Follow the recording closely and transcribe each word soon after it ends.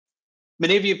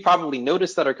Many of you have probably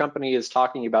noticed that our company is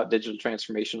talking about digital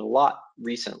transformation a lot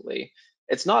recently.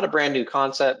 It's not a brand new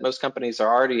concept. Most companies are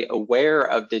already aware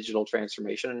of digital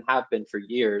transformation and have been for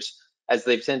years, as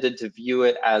they've tended to view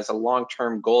it as a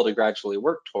long-term goal to gradually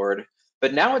work toward.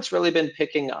 But now it's really been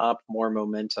picking up more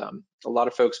momentum. A lot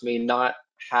of folks may not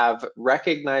have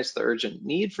recognized the urgent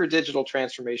need for digital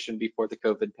transformation before the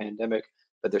COVID pandemic,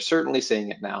 but they're certainly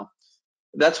seeing it now.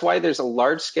 That's why there's a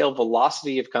large-scale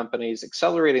velocity of companies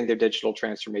accelerating their digital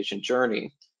transformation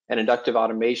journey, and inductive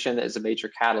automation is a major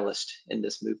catalyst in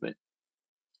this movement.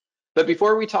 But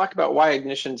before we talk about why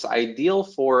Ignition's ideal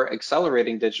for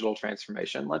accelerating digital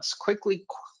transformation, let's quickly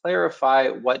clarify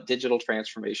what digital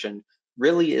transformation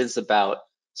really is about.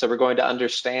 So we're going to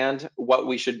understand what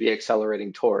we should be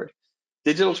accelerating toward.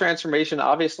 Digital transformation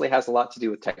obviously has a lot to do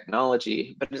with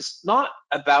technology, but it's not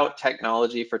about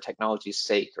technology for technology's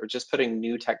sake or just putting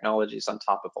new technologies on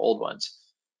top of old ones.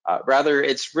 Rather,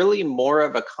 it's really more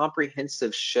of a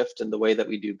comprehensive shift in the way that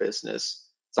we do business.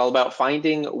 It's all about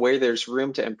finding where there's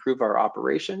room to improve our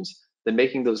operations, then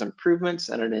making those improvements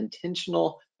in an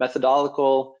intentional,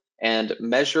 methodical, and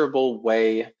measurable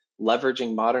way,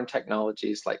 leveraging modern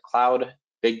technologies like cloud,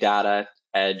 big data,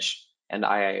 edge, and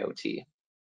IIoT.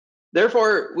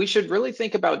 Therefore, we should really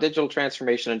think about digital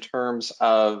transformation in terms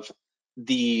of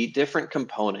the different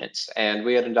components. And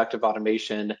we at Inductive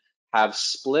Automation have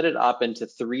split it up into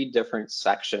 3 different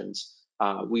sections.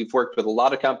 We've worked with a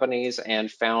lot of companies and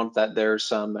found that there's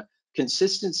some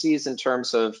consistencies in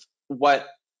terms of what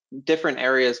different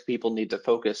areas people need to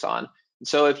focus on.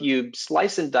 So if you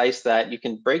slice and dice that, you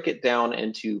can break it down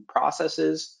into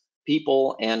processes,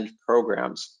 people, and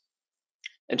programs.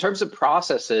 In terms of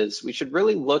processes, we should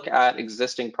really look at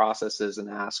existing processes and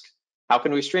ask, how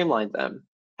can we streamline them?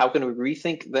 How can we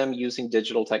rethink them using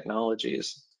digital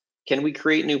technologies? Can we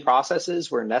create new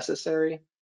processes where necessary?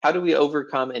 How do we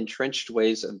overcome entrenched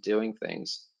ways of doing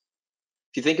things?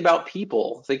 If you think about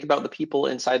people, think about the people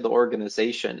inside the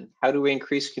organization. How do we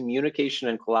increase communication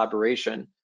and collaboration?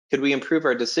 Could we improve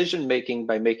our decision-making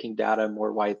by making data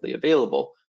more widely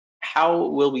available? How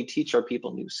will we teach our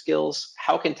people new skills?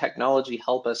 How can technology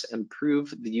help us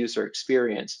improve the user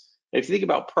experience? And if you think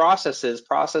about processes,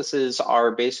 processes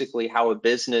are basically how a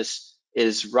business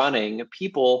is running.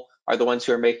 People are the ones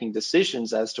who are making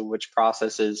decisions as to which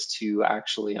processes to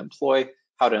actually employ,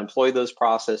 how to employ those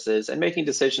processes, and making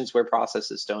decisions where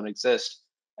processes don't exist.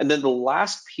 And then the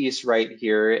last piece right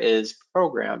here is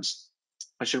programs.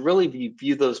 I should really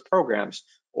view those programs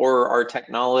or our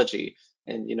technology.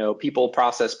 And people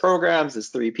process programs as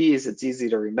 3 Ps. It's easy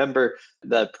to remember.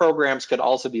 The programs could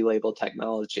also be labeled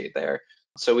technology there.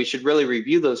 So we should really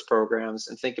review those programs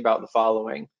and think about the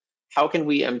following. How can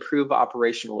we improve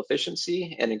operational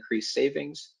efficiency and increase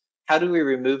savings? How do we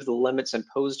remove the limits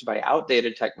imposed by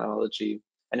outdated technology?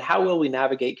 And how will we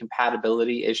navigate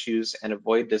compatibility issues and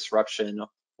avoid disruption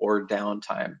or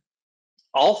downtime?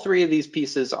 All 3 of these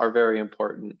pieces are very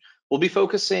important. We'll be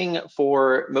focusing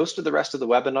for most of the rest of the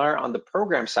webinar on the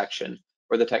program section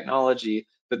or the technology,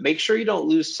 but make sure you don't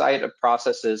lose sight of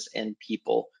processes and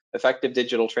people. Effective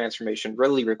digital transformation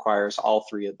really requires all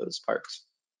 3 of those parts.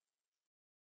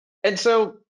 And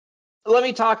so let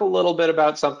me talk a little bit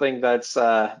about something that's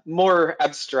more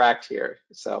abstract here.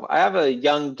 So I have a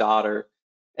young daughter,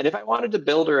 and if I wanted to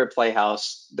build her a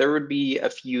playhouse, there would be a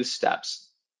few steps.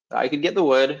 I could get the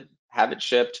wood, have it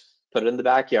shipped, put it in the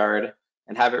backyard,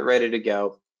 and have it ready to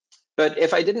go. But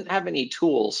if I didn't have any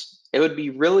tools, it would be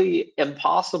really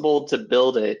impossible to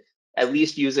build it, at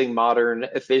least using modern,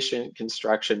 efficient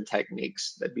construction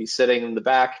techniques. That'd be sitting in the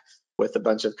back with a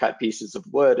bunch of cut pieces of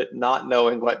wood, not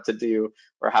knowing what to do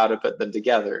or how to put them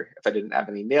together. If I didn't have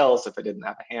any nails, if I didn't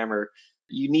have a hammer,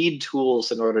 you need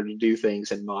tools in order to do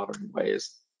things in modern ways.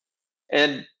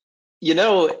 And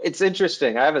it's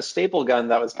interesting. I have a staple gun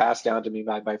that was passed down to me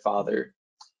by my father.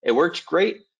 It worked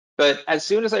great. But as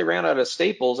soon as I ran out of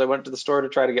staples, I went to the store to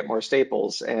try to get more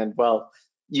staples. And well,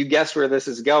 you guessed where this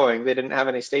is going. They didn't have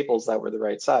any staples that were the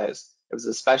right size. It was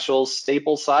a special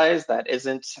staple size that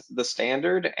isn't the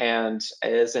standard and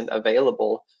isn't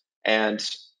available. And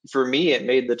for me, it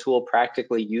made the tool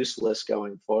practically useless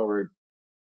going forward.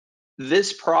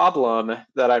 This problem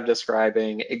that I'm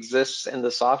describing exists in the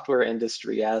software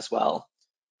industry as well.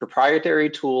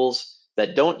 Proprietary tools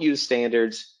that don't use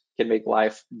standards can make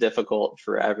life difficult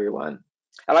for everyone.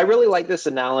 And I really like this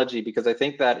analogy because I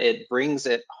think that it brings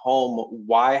it home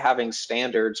why having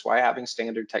standards, why having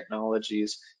standard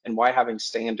technologies, and why having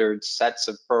standard sets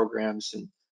of programs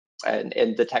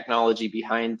and the technology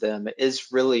behind them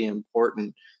is really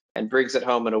important, and brings it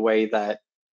home in a way that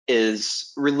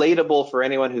is relatable for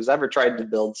anyone who's ever tried to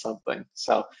build something.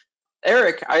 So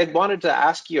Eric, I wanted to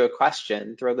ask you a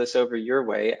question, throw this over your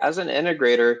way. As an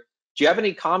integrator, do you have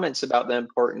any comments about the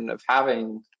importance of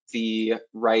having the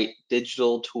right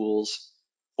digital tools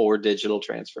for digital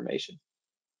transformation?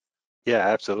 Yeah,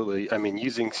 absolutely. I mean,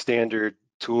 using standard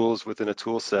tools within a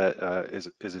tool set is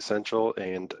essential.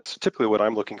 And so typically what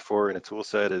I'm looking for in a tool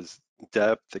set is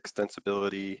depth,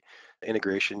 extensibility,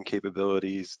 integration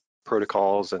capabilities,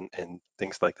 protocols, and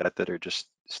things like that that are just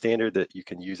standard that you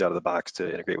can use out of the box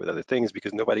to integrate with other things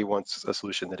because nobody wants a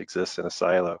solution that exists in a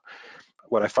silo.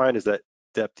 What I find is that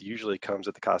depth usually comes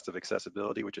at the cost of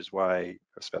accessibility, which is why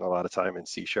I've spent a lot of time in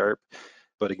C#.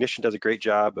 But Ignition does a great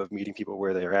job of meeting people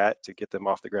where they're at to get them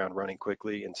off the ground running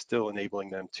quickly and still enabling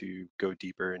them to go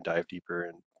deeper and dive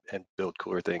deeper and build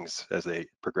cooler things as they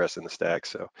progress in the stack.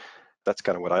 So that's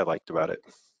kind of what I liked about it.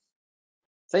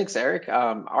 Thanks, Eric.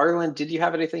 Arlen, did you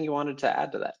have anything you wanted to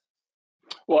add to that?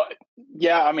 Well,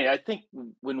 yeah, I mean, I think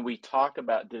when we talk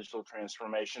about digital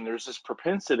transformation, there's this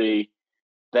propensity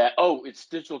that, oh, it's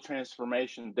digital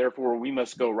transformation, therefore we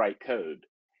must go write code.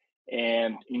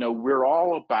 And, we're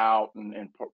all about, and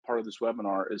part of this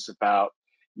webinar is about,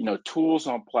 tools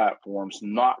on platforms,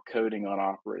 not coding on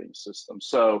operating systems.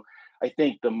 So I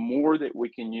think the more that we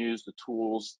can use the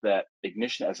tools that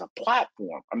Ignition as a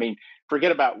platform, I mean,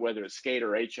 forget about whether it's SCADA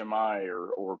or HMI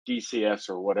or DCS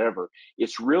or whatever,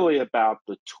 it's really about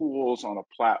the tools on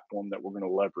a platform that we're going to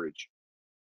leverage.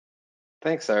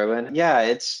 Thanks, Arlen. Yeah,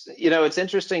 it's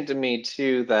interesting to me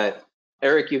too that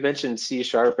Eric, you mentioned C#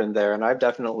 in there, and I've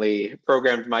definitely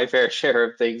programmed my fair share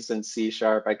of things in C#.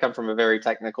 I come from a very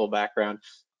technical background.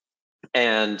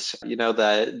 And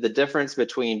the difference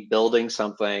between building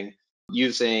something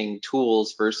using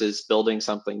tools versus building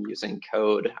something using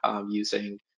code,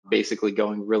 using basically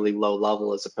going really low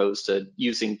level as opposed to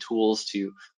using tools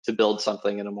to build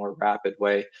something in a more rapid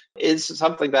way is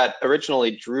something that originally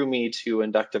drew me to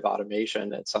inductive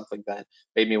automation. It's something that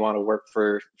made me want to work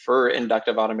for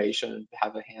inductive automation and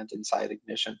have a hand inside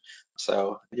Ignition.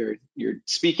 So you're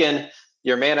speaking,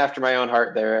 you're a man after my own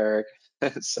heart there,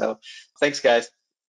 Eric. So thanks, guys.